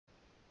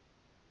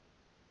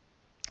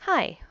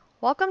Hi,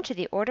 welcome to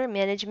the Order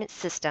Management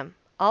System,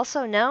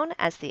 also known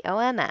as the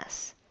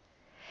OMS.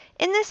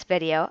 In this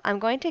video, I'm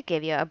going to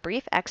give you a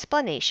brief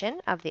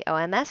explanation of the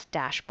OMS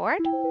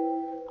dashboard.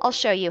 I'll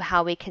show you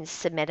how we can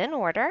submit an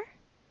order.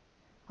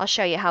 I'll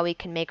show you how we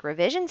can make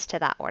revisions to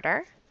that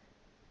order,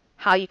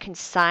 how you can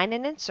sign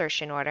an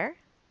insertion order,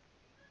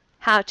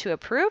 how to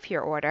approve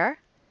your order,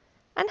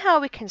 and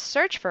how we can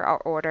search for our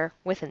order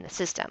within the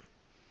system.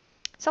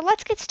 So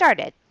let's get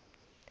started.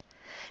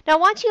 Now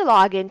once you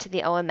log into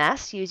the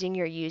OMS using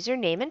your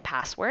username and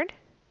password,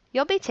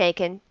 you'll be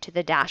taken to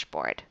the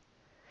dashboard.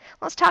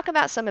 Let's talk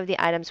about some of the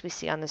items we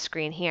see on the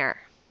screen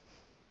here.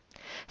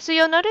 So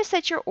you'll notice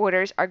that your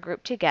orders are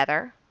grouped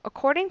together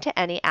according to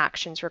any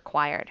actions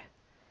required.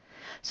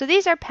 So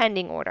these are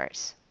pending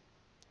orders.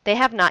 They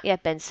have not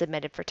yet been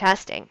submitted for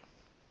testing.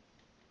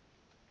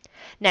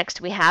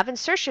 Next, we have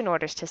insertion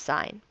orders to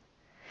sign.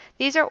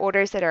 These are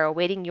orders that are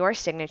awaiting your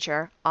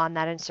signature on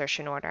that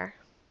insertion order.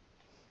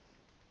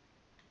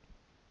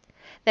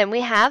 Then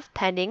we have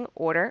pending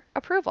order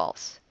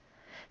approvals.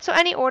 So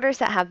any orders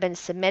that have been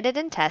submitted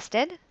and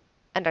tested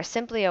and are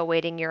simply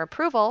awaiting your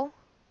approval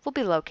will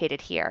be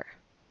located here.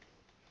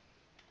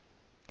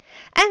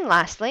 And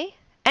lastly,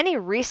 any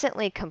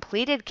recently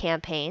completed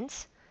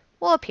campaigns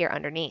will appear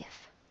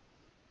underneath.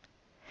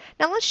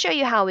 Now let's show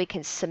you how we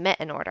can submit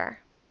an order.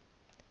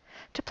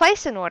 To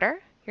place an order,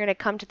 you're going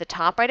to come to the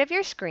top right of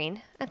your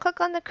screen and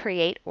click on the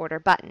Create Order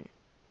button.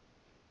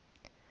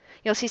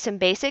 You'll see some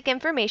basic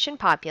information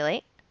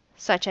populate,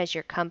 such as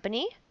your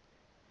company,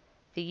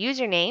 the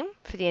username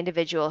for the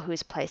individual who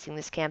is placing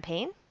this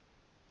campaign,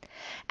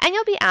 and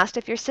you'll be asked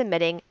if you're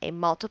submitting a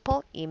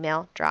multiple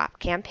email drop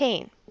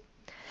campaign.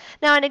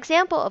 Now, an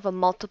example of a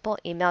multiple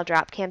email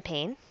drop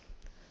campaign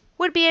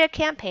would be a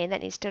campaign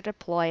that needs to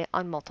deploy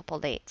on multiple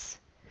dates.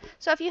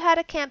 So if you had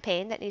a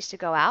campaign that needs to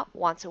go out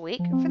once a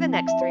week for the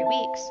next 3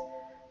 weeks,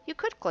 you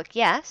could click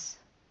Yes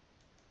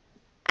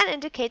and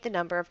indicate the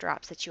number of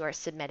drops that you are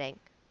submitting.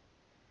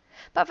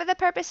 But for the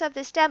purpose of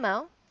this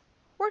demo,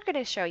 we're going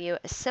to show you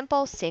a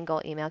simple single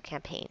email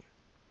campaign.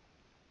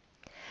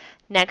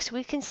 Next,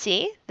 we can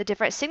see the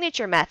different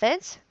signature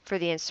methods for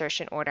the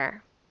insertion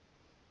order.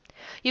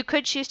 You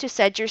could choose to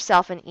send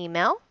yourself an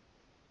email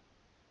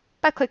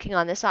by clicking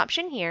on this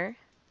option here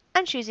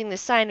and choosing the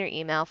signer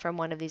email from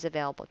one of these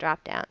available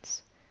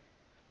drop-downs.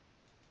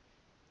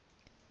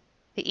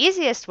 The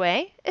easiest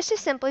way is to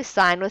simply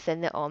sign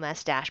within the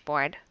OMS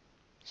dashboard.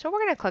 So we're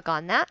going to click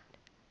on that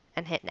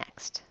and hit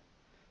Next.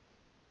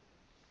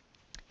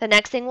 The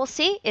next thing we'll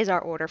see is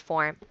our order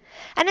form,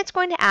 and it's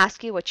going to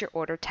ask you what your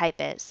order type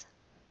is.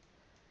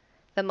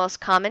 The most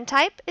common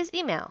type is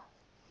email.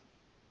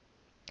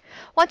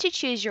 Once you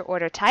choose your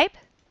order type,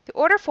 the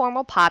order form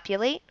will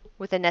populate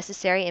with the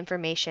necessary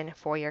information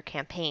for your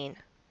campaign.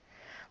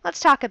 Let's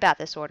talk about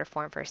this order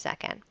form for a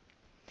second.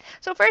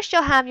 So first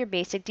you'll have your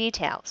basic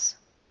details,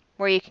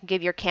 where you can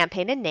give your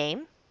campaign a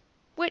name,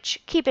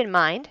 which, keep in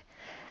mind,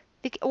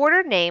 the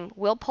order name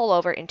will pull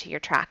over into your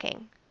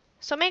tracking.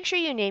 So make sure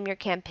you name your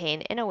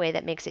campaign in a way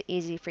that makes it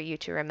easy for you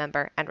to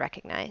remember and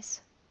recognize.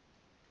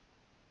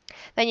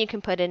 Then you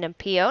can put in a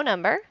PO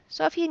number,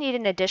 so if you need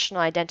an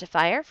additional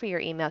identifier for your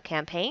email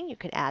campaign, you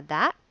can add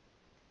that.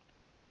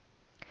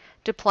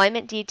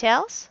 Deployment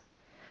details,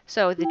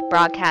 so the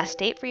broadcast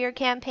date for your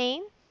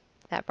campaign,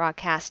 that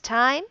broadcast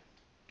time,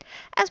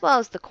 as well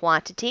as the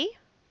quantity,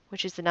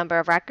 which is the number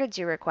of records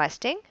you're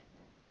requesting,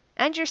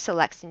 and your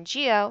selects in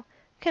geo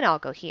can all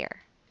go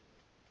here.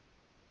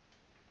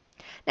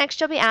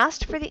 Next, you'll be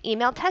asked for the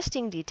email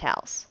testing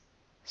details,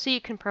 so you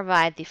can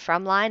provide the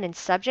from line and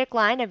subject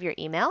line of your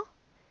email,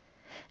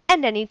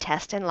 and any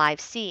test and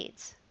live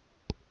seeds.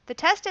 The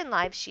test and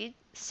live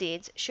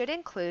seeds should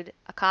include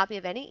a copy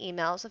of any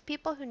emails of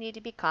people who need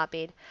to be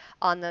copied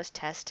on those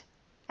test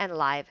and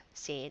live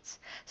seeds.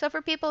 So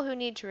for people who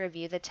need to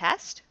review the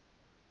test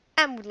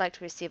and would like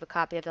to receive a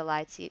copy of the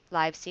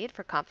live seed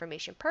for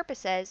confirmation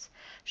purposes,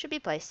 should be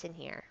placed in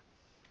here.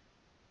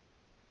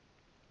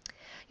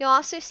 You'll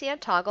also see a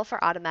toggle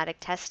for automatic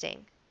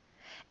testing.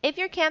 If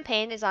your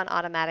campaign is on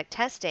automatic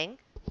testing,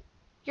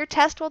 your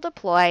test will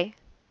deploy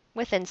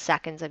within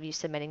seconds of you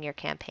submitting your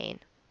campaign,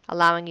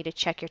 allowing you to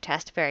check your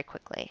test very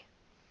quickly.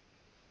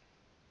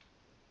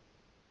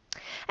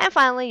 And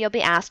finally, you'll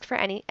be asked for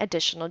any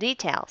additional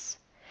details.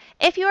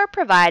 If you are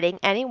providing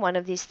any one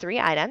of these 3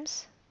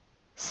 items,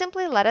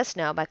 simply let us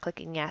know by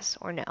clicking Yes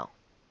or No.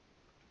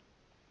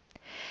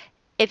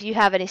 If you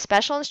have any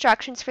special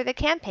instructions for the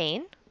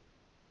campaign,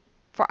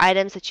 for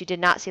items that you did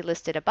not see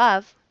listed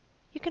above,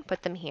 you can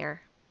put them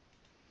here.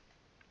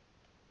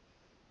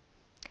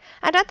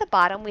 And at the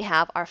bottom, we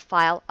have our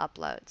file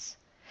uploads.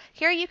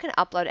 Here you can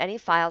upload any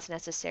files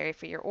necessary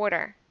for your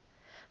order.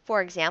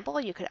 For example,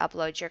 you could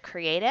upload your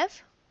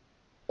creative,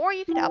 or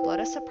you could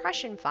upload a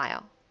suppression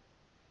file.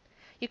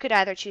 You could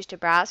either choose to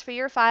browse for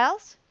your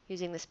files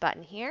using this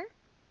button here,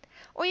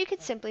 or you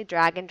could simply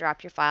drag and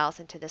drop your files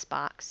into this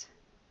box.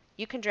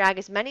 You can drag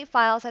as many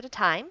files at a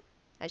time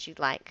as you'd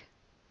like.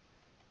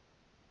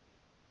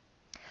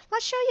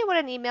 Let's show you what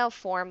an email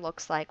form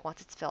looks like once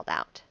it's filled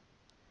out.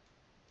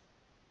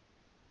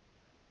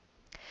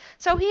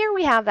 So here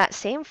we have that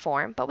same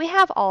form, but we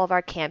have all of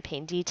our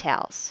campaign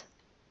details.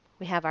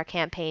 We have our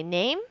campaign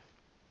name.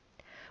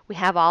 We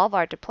have all of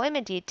our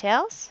deployment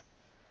details.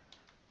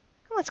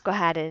 Let's go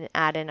ahead and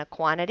add in a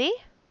quantity.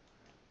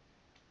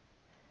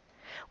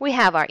 We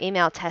have our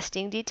email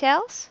testing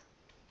details.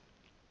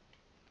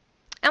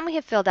 And we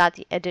have filled out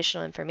the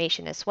additional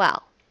information as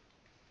well.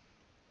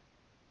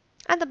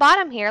 At the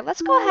bottom here,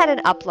 let's go ahead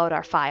and upload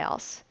our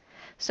files.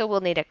 So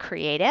we'll need a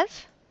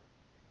creative,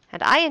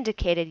 and I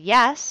indicated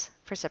yes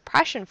for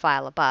suppression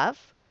file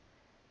above.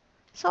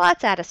 So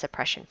let's add a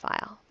suppression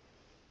file.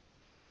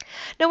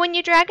 Now when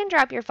you drag and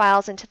drop your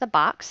files into the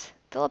box,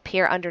 they'll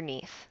appear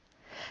underneath.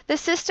 The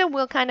system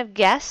will kind of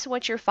guess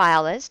what your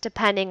file is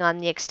depending on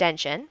the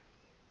extension.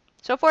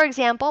 So for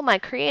example, my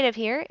creative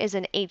here is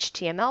an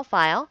HTML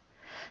file,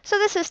 so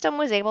the system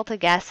was able to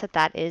guess that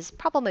that is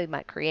probably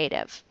my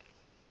creative.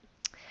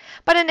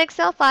 But an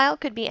Excel file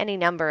could be any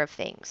number of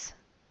things.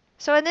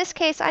 So in this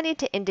case, I need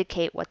to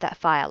indicate what that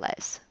file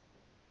is.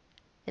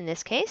 In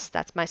this case,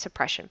 that's my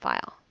suppression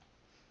file.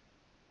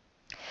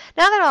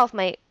 Now that all of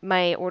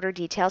my order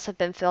details have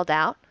been filled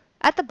out,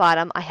 at the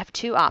bottom I have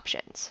two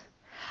options.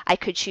 I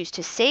could choose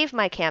to save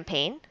my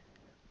campaign,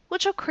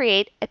 which will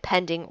create a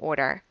pending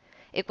order.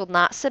 It will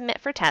not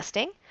submit for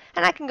testing,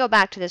 and I can go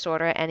back to this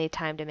order at any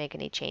time to make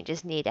any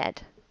changes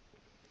needed.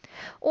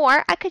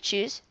 Or I could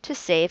choose to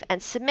save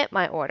and submit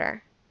my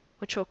order,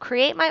 which will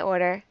create my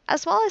order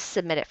as well as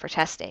submit it for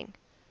testing.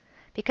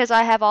 Because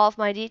I have all of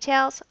my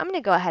details, I'm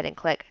going to go ahead and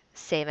click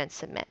Save and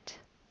Submit.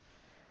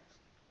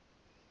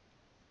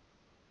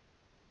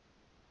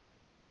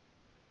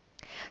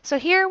 So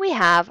here we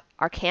have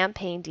our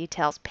campaign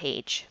details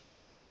page.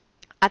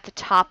 At the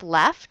top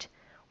left,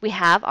 we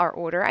have our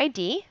order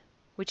ID,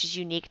 which is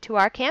unique to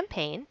our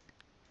campaign.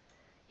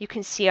 You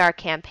can see our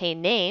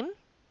campaign name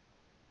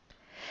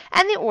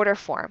and the order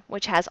form,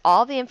 which has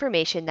all the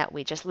information that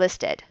we just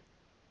listed.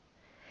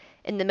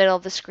 In the middle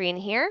of the screen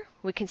here,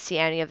 we can see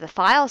any of the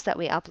files that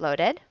we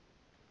uploaded.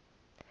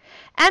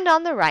 And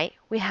on the right,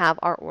 we have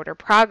our order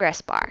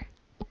progress bar.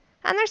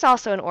 And there's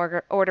also an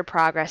order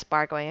progress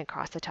bar going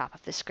across the top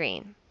of the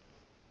screen.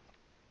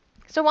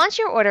 So once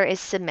your order is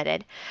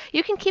submitted,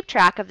 you can keep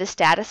track of the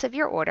status of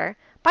your order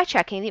by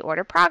checking the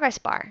order progress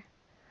bar.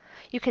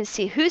 You can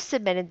see who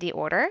submitted the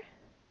order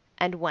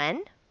and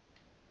when.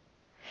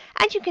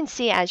 And you can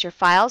see as your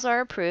files are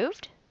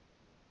approved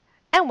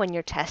and when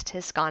your test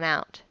has gone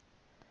out.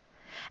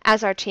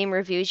 As our team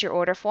reviews your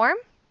order form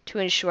to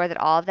ensure that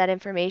all of that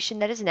information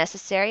that is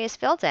necessary is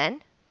filled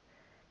in,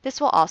 this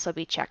will also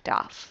be checked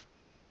off.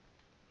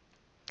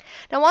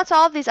 Now once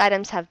all of these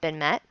items have been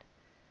met,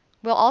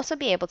 we'll also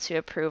be able to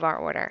approve our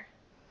order.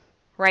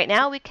 Right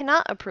now we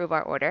cannot approve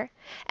our order,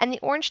 and the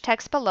orange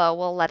text below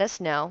will let us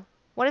know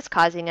what is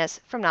causing us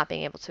from not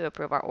being able to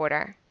approve our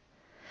order.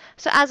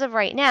 So as of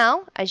right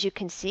now, as you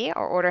can see,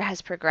 our order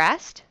has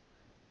progressed,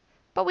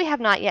 but we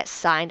have not yet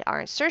signed our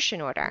insertion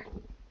order.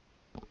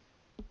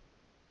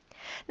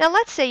 Now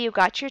let's say you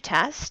got your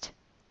test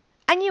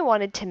and you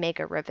wanted to make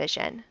a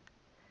revision.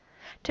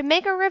 To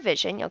make a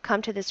revision, you'll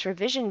come to this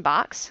revision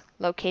box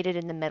located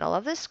in the middle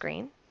of the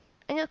screen,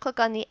 and you'll click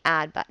on the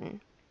Add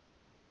button.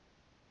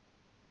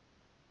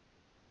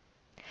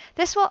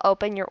 This will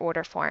open your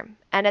order form,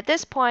 and at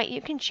this point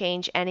you can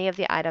change any of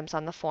the items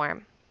on the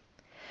form.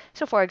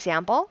 So for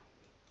example,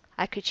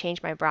 I could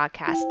change my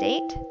broadcast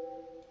date,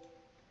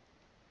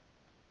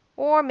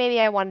 or maybe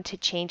I wanted to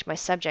change my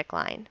subject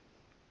line.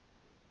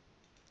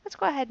 Let's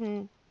go ahead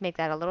and make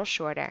that a little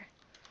shorter.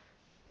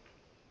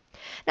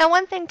 Now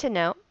one thing to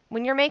note,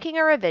 when you're making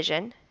a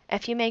revision,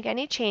 if you make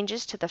any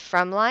changes to the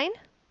from line,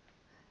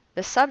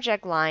 the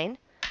subject line,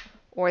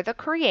 or the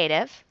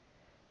creative,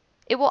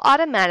 it will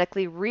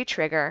automatically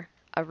re-trigger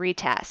a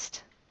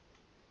retest.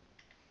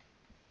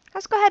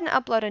 Let's go ahead and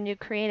upload a new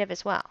creative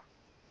as well.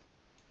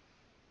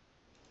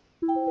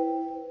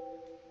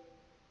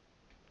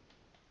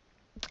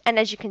 And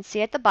as you can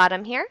see at the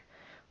bottom here,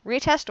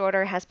 retest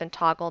order has been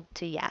toggled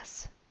to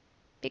yes,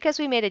 because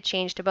we made a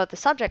change to both the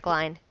subject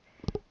line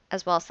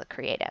as well as the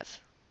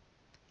creative.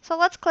 So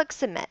let's click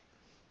Submit.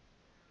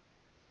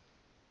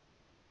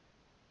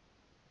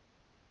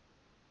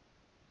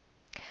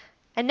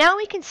 And now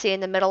we can see in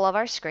the middle of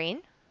our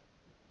screen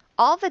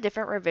all the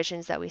different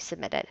revisions that we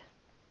submitted.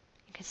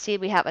 You can see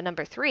we have a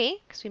number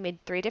 3 because we made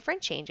 3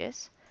 different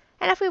changes.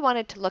 And if we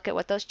wanted to look at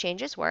what those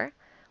changes were,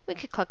 we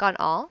could click on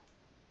All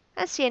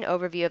and see an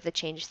overview of the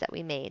changes that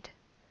we made.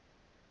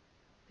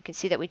 We can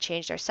see that we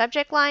changed our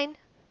subject line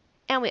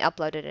and we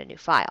uploaded a new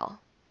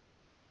file.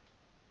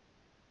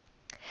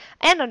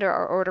 And under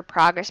our order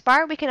progress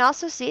bar, we can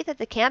also see that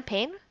the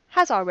campaign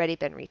has already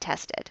been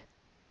retested.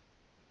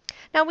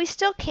 Now we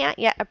still can't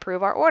yet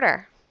approve our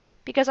order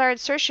because our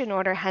insertion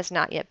order has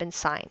not yet been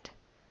signed.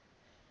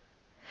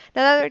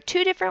 Now there are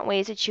 2 different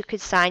ways that you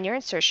could sign your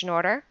insertion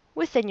order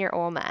within your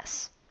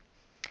OMS.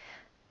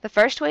 The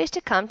first way is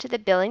to come to the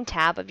Billing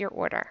tab of your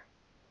order.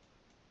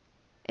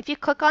 If you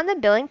click on the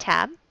Billing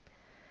tab,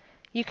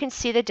 you can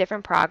see the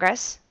different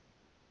progress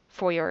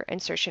for your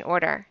insertion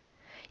order.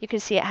 You can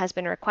see it has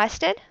been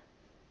requested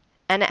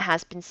and it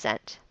has been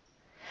sent.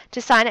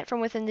 To sign it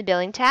from within the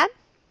billing tab,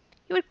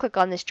 you would click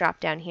on this drop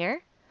down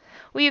here,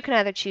 where you can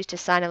either choose to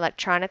sign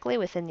electronically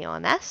within the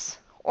OMS,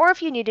 or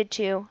if you needed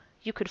to,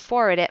 you could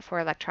forward it for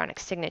electronic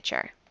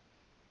signature.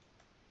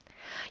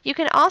 You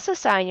can also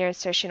sign your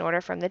insertion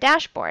order from the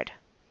dashboard.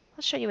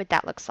 I'll show you what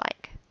that looks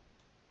like.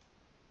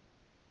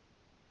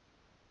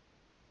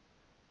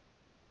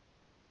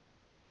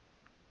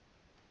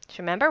 So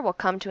remember, we'll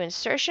come to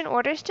insertion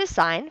orders to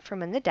sign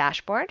from in the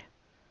dashboard.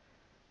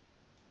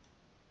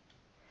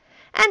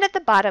 And at the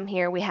bottom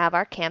here, we have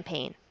our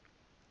campaign.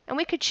 And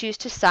we could choose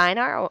to sign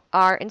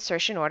our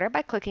insertion order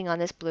by clicking on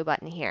this blue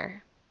button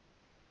here.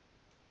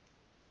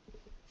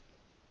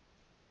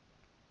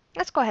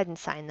 Let's go ahead and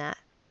sign that.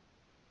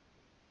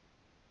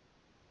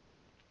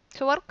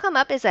 So what will come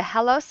up is a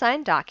Hello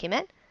signed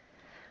document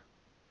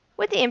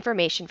with the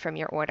information from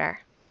your order.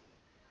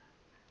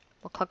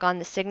 We'll click on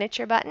the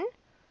signature button.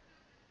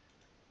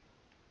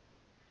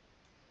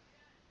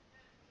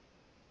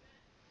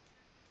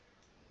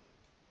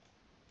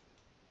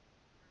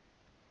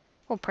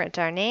 We'll print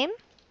our name.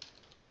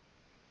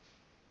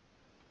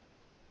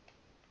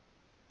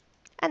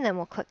 And then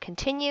we'll click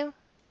Continue,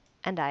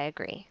 and I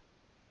agree.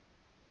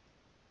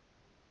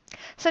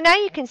 So now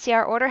you can see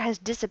our order has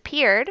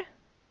disappeared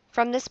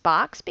from this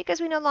box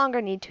because we no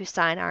longer need to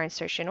sign our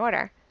insertion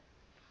order.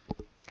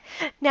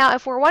 Now,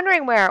 if we're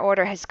wondering where our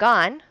order has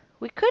gone,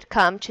 we could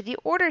come to the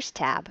Orders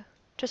tab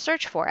to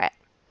search for it.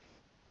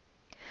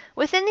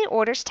 Within the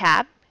Orders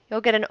tab,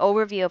 you'll get an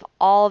overview of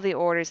all the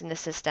orders in the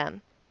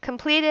system,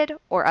 completed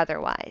or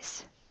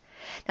otherwise.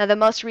 Now, the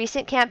most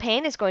recent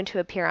campaign is going to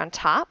appear on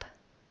top.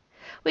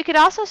 We could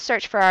also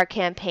search for our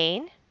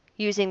campaign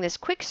using this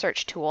quick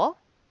search tool,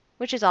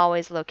 which is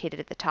always located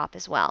at the top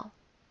as well.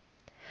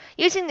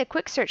 Using the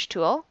quick search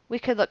tool, we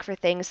could look for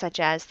things such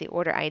as the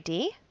order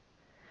ID.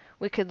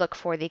 We could look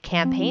for the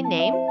campaign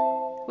name.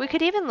 We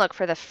could even look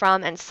for the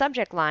from and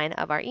subject line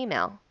of our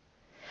email.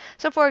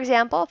 So for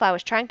example, if I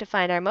was trying to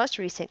find our most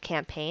recent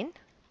campaign,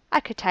 I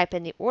could type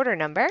in the order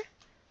number,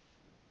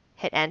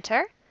 hit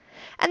enter,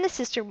 and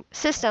the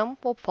system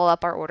will pull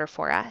up our order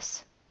for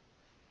us.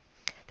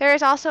 There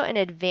is also an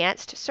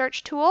advanced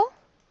search tool.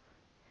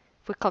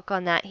 If we click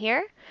on that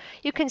here,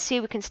 you can see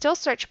we can still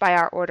search by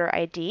our order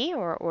ID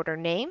or order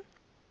name,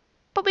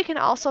 but we can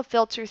also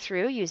filter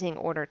through using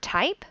order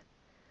type,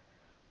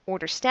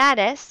 order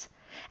status,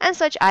 and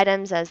such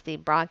items as the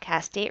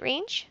broadcast date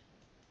range.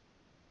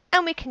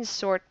 And we can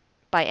sort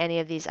by any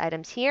of these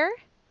items here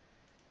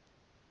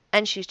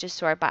and choose to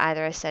sort by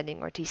either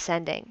ascending or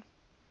descending.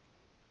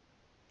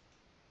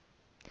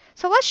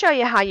 So let's show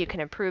you how you can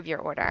approve your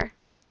order.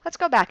 Let's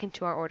go back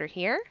into our order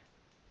here.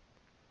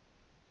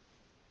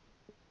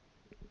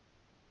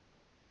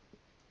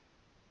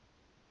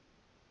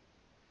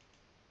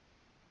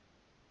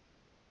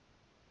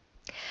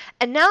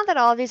 And now that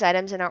all of these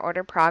items in our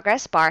order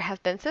progress bar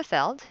have been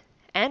fulfilled,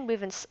 and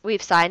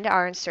we've signed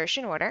our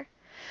insertion order,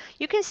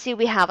 you can see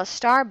we have a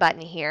star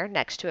button here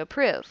next to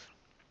approve.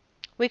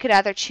 We could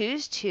either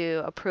choose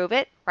to approve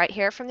it right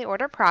here from the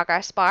order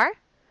progress bar,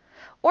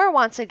 or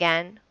once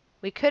again,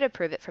 we could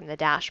approve it from the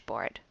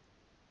dashboard.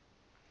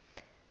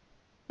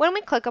 When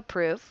we click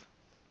approve,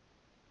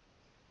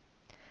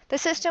 the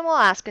system will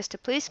ask us to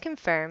please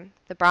confirm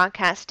the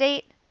broadcast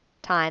date,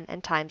 time,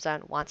 and time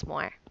zone once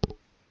more.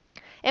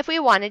 If we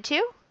wanted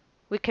to,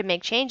 we could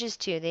make changes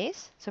to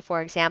these. So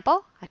for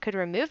example, I could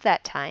remove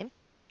that time,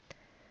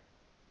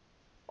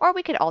 or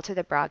we could alter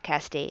the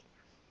broadcast date.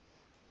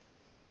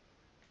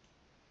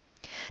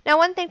 Now,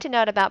 one thing to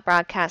note about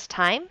broadcast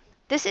time,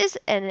 this is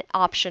an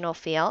optional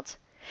field.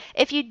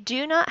 If you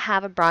do not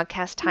have a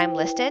broadcast time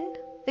listed,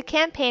 the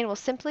campaign will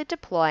simply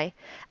deploy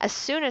as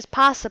soon as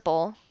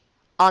possible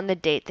on the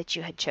date that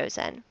you had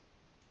chosen.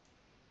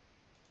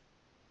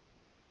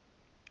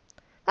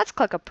 Let's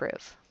click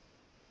approve.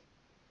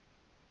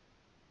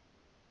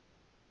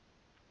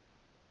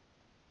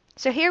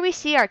 So here we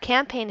see our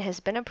campaign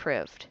has been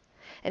approved.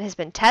 It has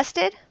been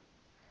tested,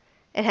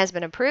 it has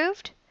been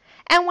approved,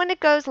 and when it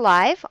goes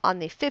live on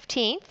the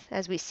 15th,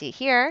 as we see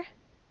here,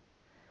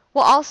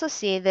 we'll also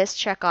see this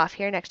check off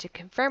here next to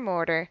confirm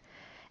order,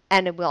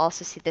 and we'll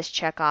also see this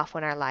check off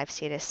when our live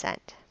seed is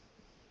sent.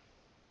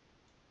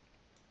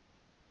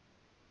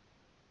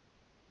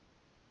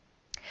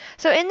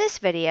 So in this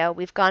video,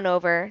 we've gone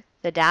over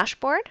the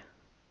dashboard,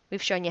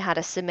 we've shown you how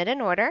to submit an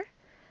order,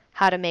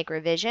 how to make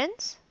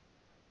revisions,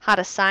 how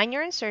to sign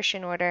your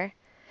insertion order,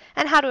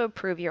 and how to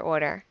approve your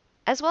order,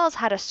 as well as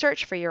how to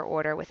search for your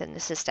order within the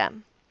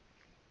system.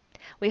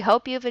 We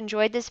hope you've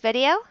enjoyed this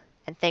video,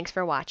 and thanks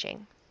for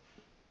watching.